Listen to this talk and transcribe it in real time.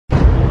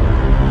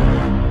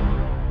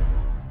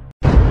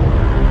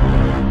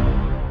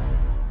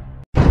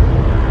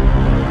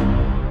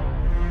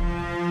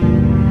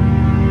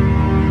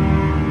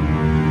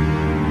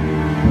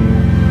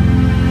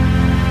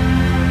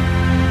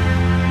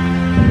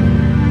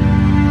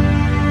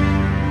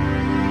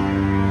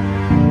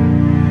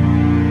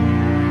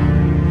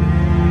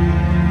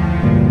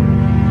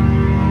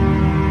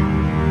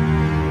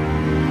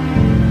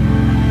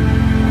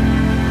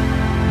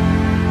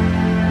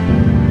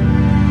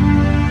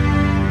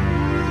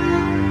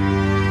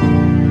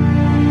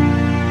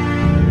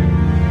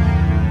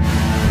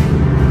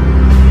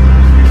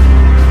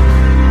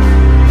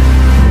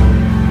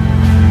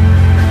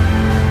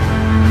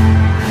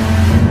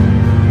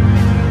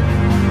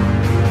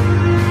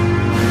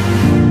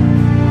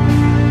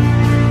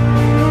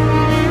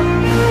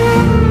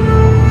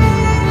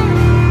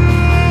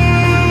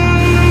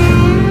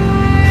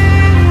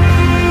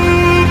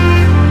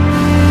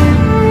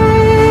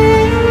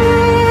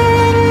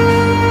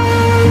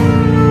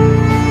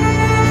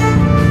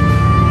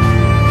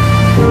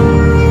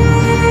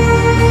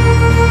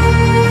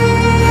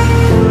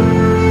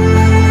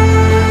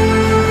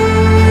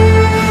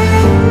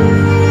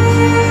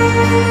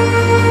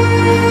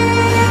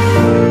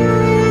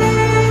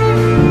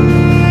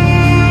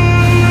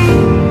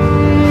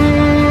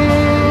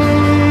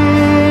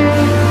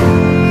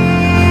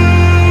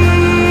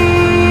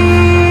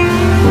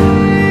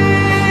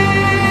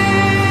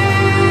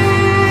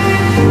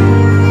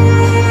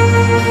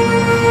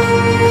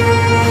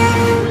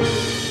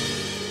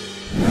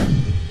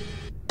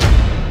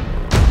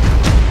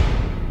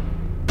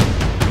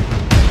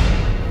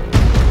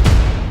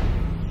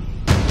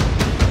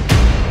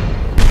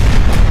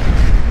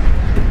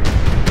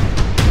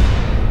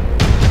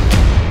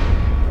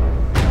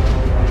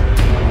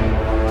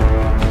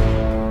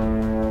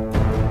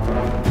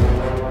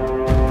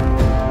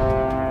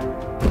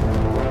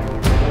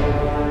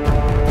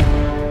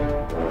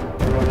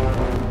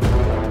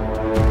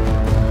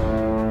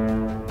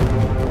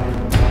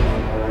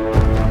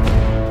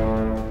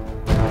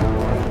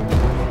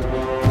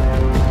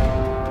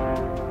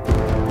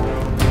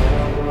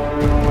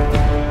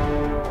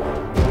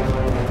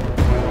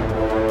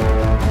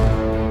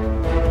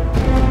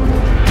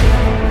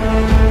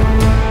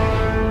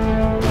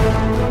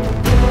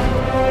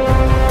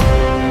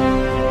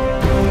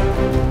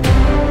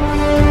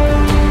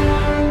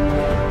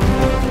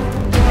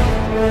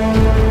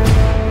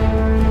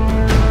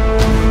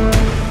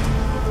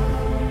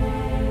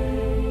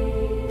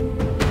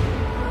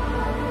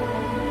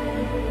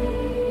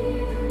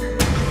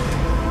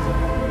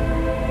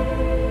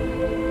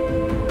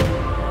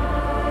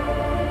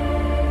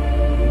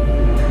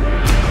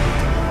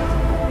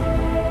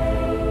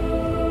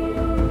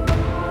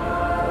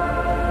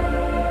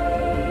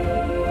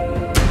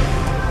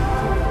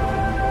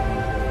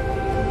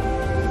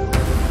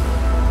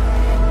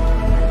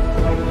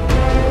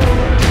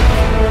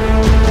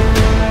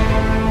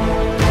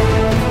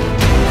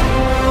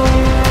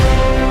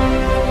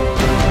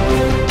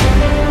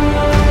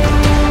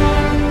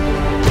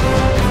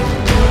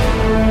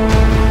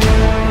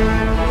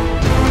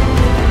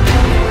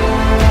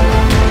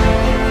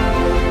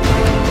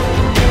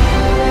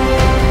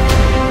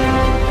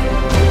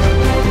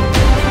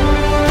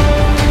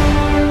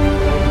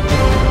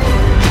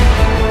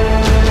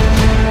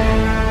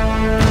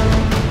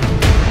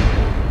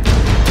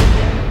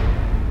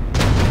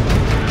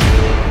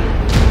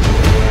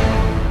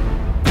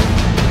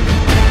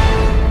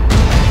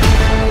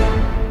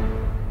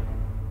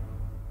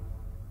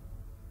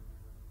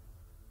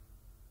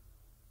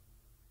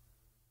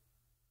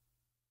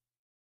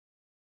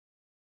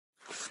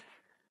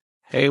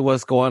Hey,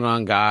 what's going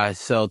on, guys?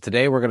 So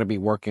today we're going to be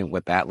working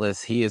with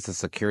Atlas. He is a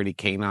security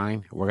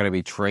canine. We're going to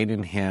be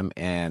training him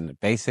in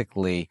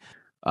basically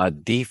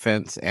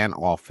defense and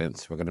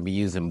offense. We're going to be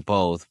using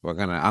both.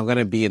 I'm going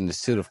to be in the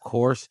suit, of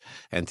course,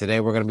 and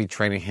today we're going to be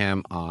training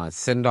him on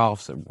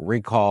send-offs,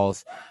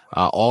 recalls,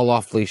 all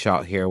off leash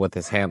out here with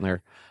his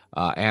handler,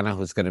 Anna,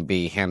 who's going to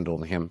be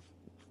handling him.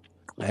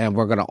 And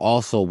we're going to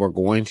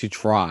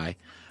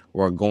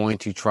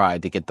try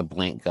to get the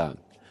blank gun.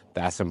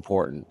 That's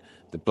important.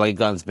 The blade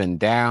gun's been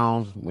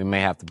down. We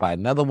may have to buy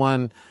another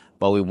one,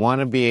 but we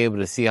want to be able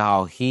to see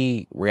how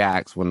he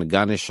reacts when the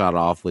gun is shot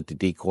off with the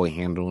decoy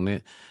handling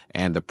it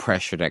and the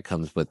pressure that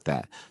comes with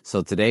that.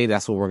 So today,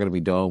 that's what we're going to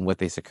be doing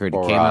with a security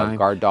canine.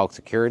 Guard dog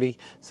security.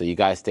 So you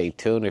guys stay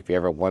tuned. If you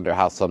ever wonder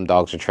how some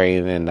dogs are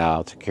trained in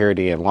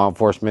security and law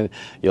enforcement,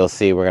 you'll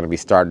see we're going to be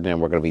starting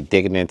and we're going to be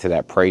digging into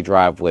that prey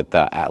drive with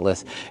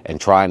Atlas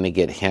and trying to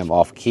get him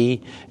off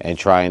key and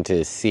trying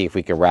to see if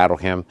we can rattle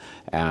him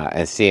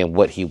and seeing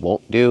what he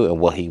won't do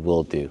and what he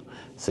will do.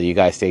 So you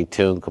guys stay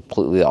tuned,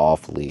 completely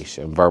off leash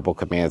and verbal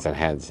commands and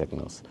hand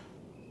signals.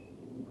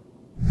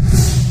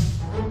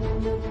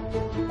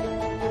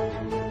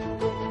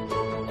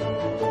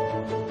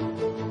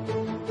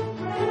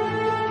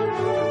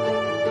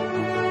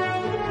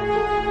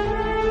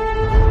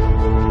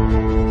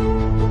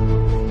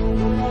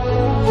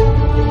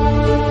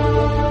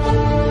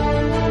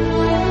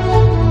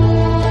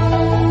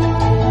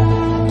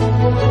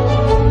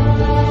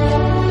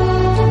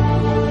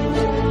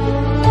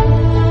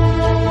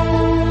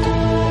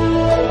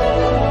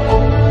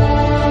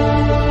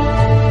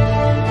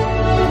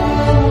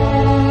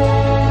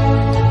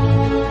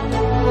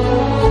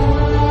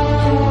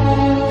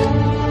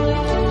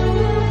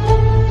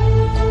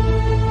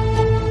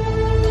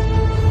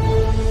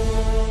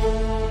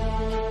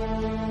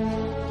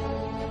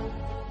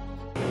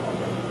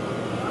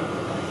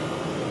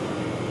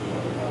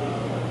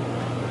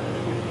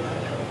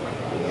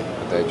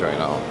 That joint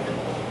on.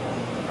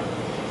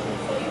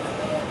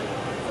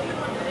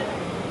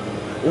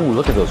 Ooh,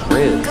 look at those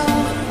ribs.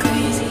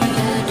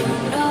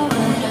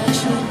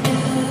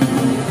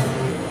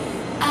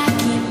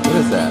 What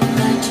is that?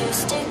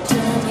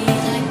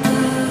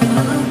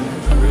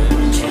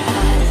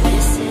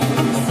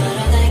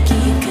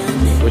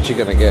 What you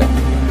gonna get?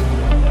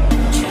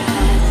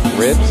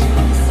 Ribs?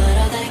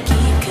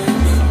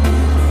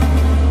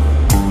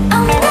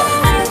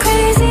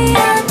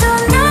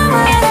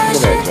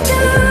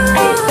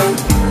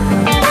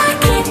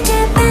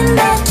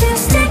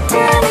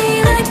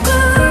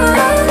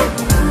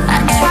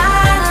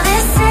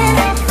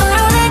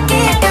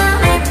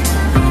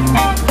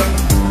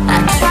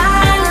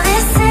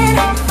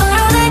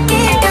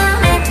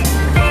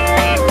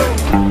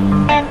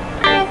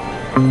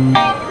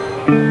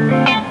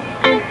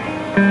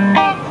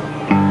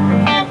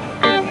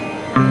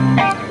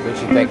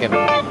 Thinking.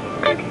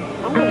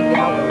 I'm gonna get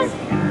hot wings.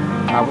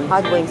 Hot wings?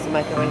 Hot wings with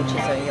macaroni,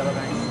 cheese, and yellow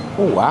rice.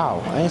 Oh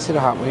wow! I didn't see the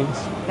hot wings.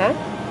 Huh?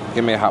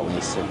 Give me a hot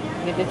wings too.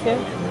 You did too?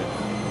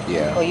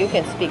 Yeah. Oh, you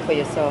can speak for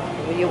yourself.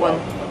 What you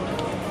want?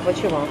 What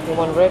you want? You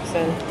want ribs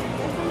and?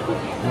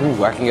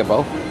 Ooh, I can get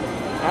both.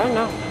 I don't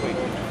know.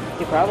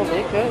 You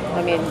probably could.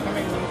 I mean.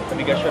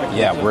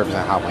 Yeah, ribs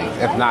and hot wings.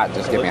 If not,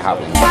 just give me a hot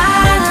wing.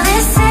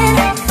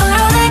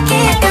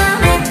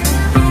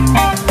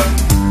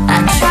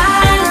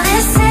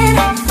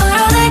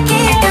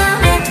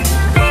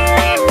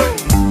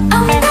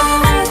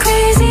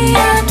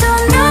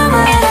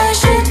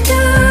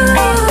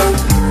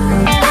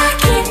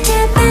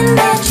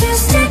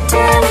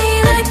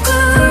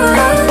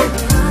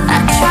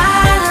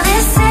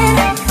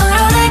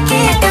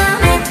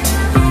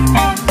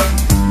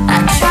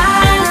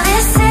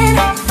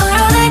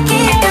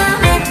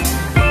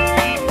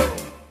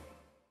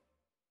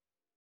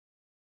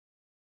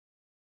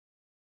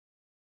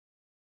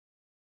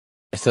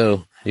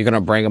 So you're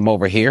gonna bring them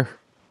over here.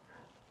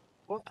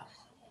 What?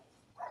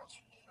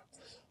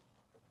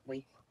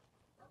 Wait.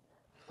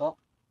 Oh.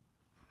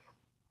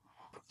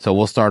 So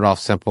we'll start off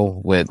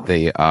simple with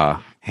the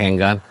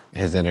handgun,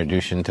 his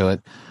introduction to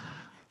it.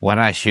 When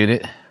I shoot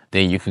it,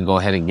 then you can go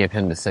ahead and give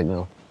him the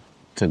signal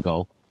to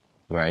go,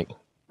 right?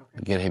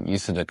 Get him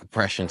used to the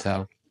compression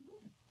sound.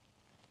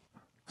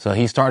 So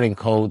he's starting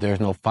cold. There's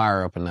no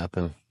fire up or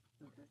nothing.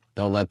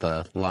 Don't let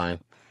the line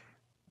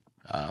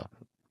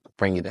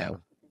bring you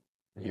down.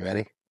 You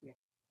ready? Yeah.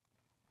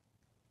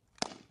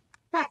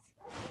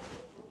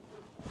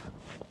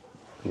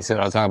 You see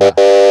what I'm talking about?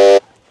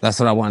 That's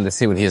what I wanted to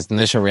see what his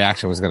initial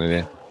reaction was going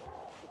to do.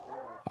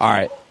 All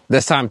right.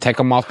 This time, take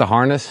him off the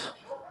harness.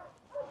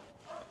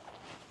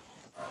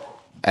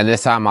 And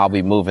this time, I'll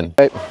be moving.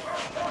 Right.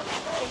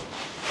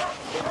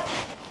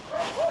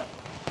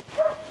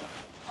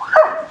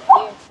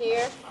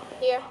 Here.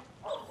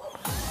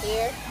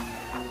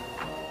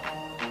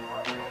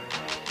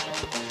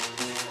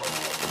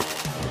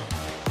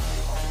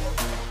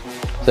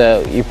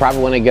 So you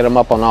probably want to get him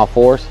up on all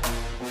fours.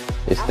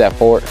 You step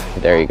forward.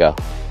 There you go.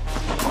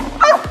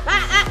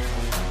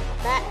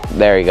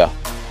 There you go.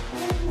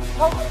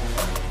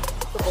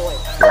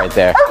 Right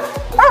there.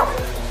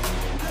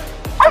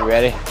 You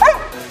ready?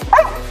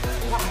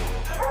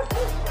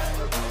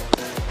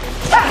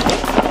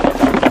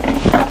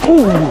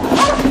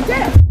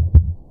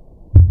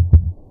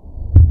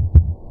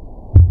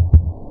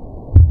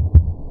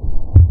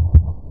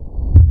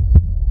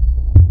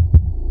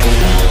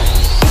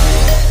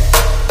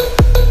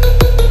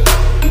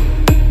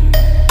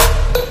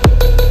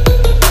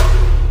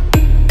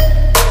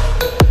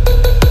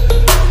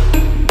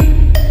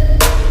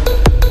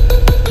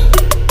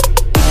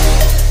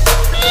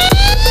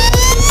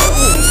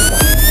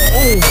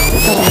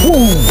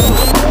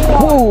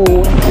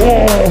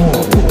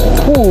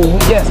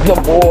 Yes,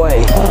 good boy.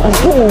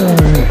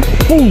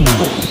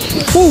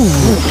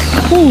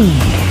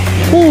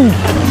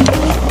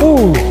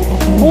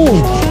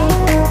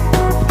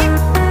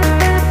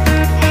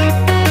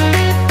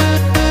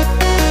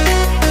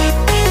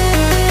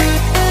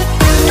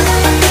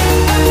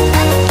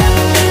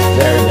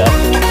 There we go.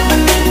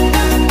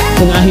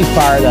 So now he's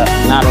fired up.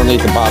 Now I don't need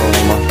the bottle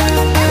anymore.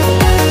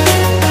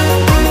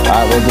 All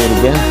right, we'll do it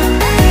again.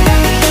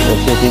 We'll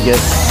see if he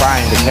gets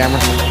frying the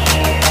camera.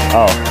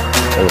 Oh,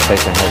 it was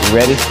facing her. You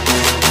ready?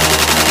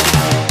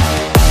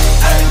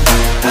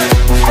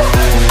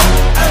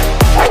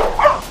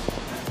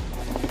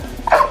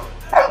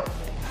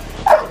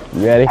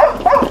 You ready?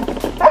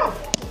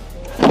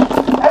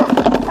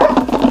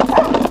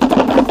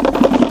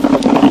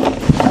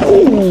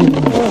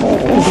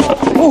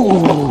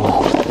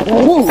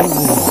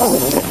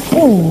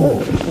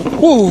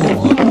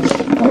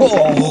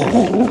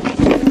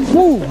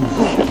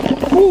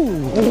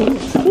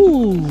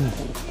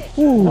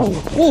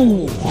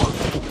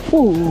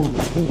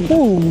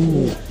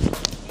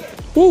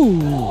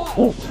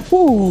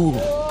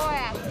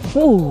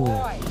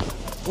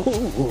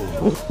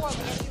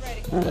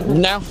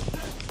 Now.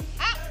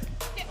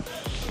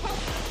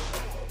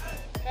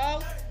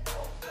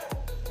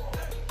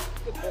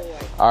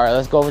 All right,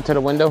 let's go over to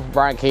the window.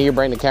 Brian, can you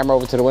bring the camera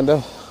over to the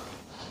window?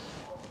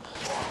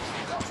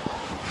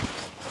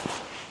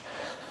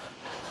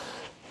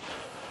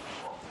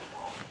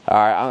 All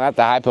right, I'm gonna have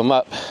to hype him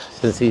up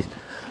since he's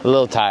a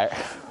little tired.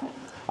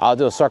 I'll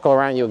do a circle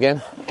around you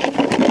again.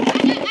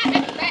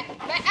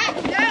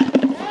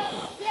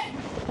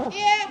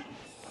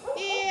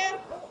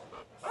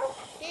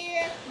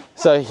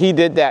 So he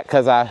did that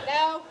because I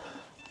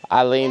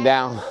leaned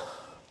down.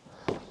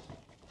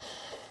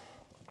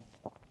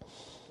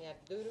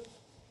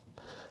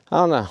 I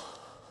don't know.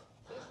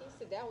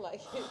 Sit down like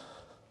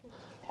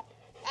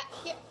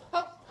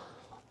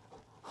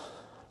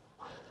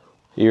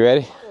you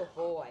ready? Oh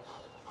boy.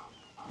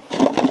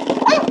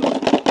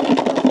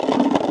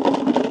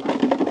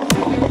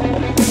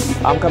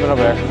 I'm coming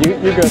over there.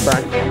 You're good,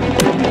 Brian.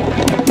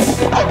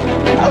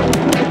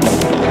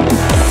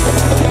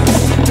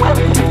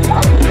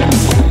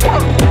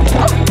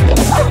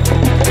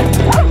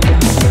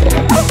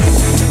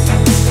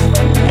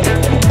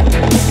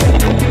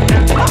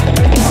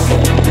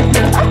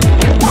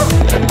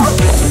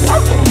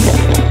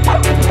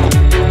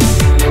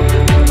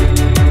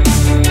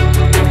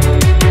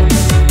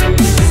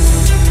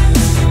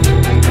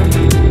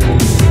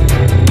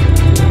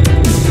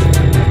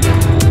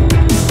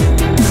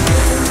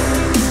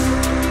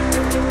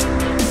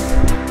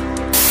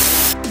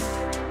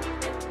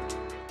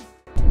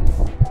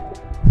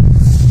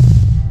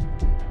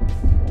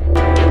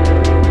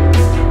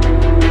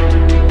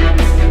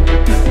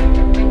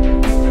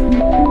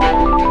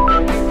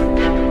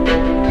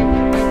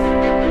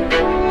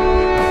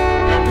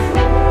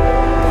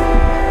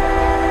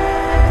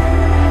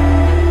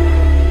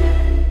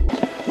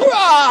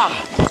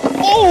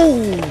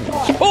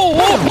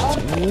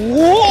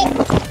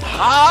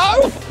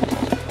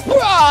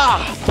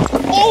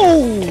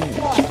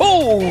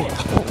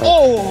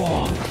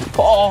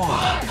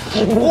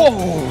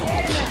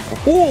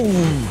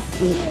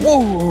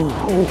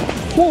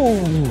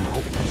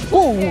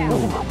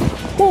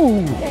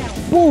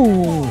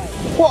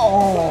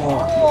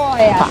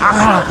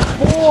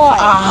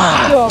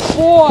 Good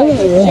boy.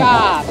 Good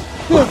job.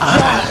 Good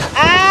job.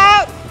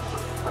 Out.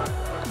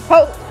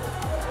 Post.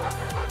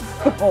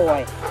 Good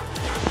boy.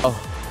 Oh,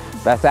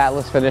 that's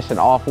Atlas finishing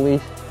off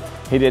leash.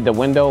 He did the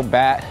window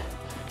bat.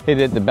 He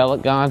did the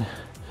Belgain.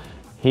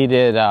 He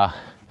did.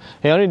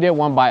 He only did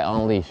one bite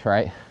on leash,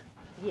 right?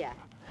 Yeah.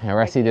 And the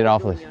rest he did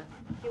off leash.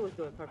 He was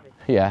doing perfect.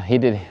 Yeah, he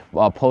did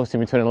posting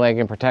between the leg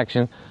and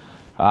protection.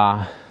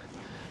 I'm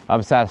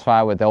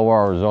satisfied with the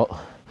overall result.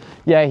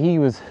 Yeah, he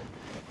was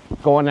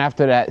going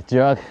after that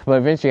jug, but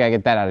eventually I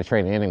get that out of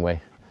training anyway.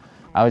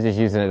 I was just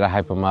using it to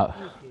hype him up.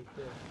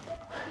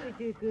 You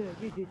did good.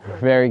 You did good.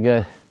 Very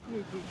good. You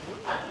did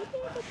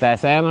good.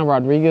 That's Anna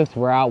Rodriguez.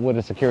 We're out with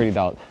a security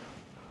dog.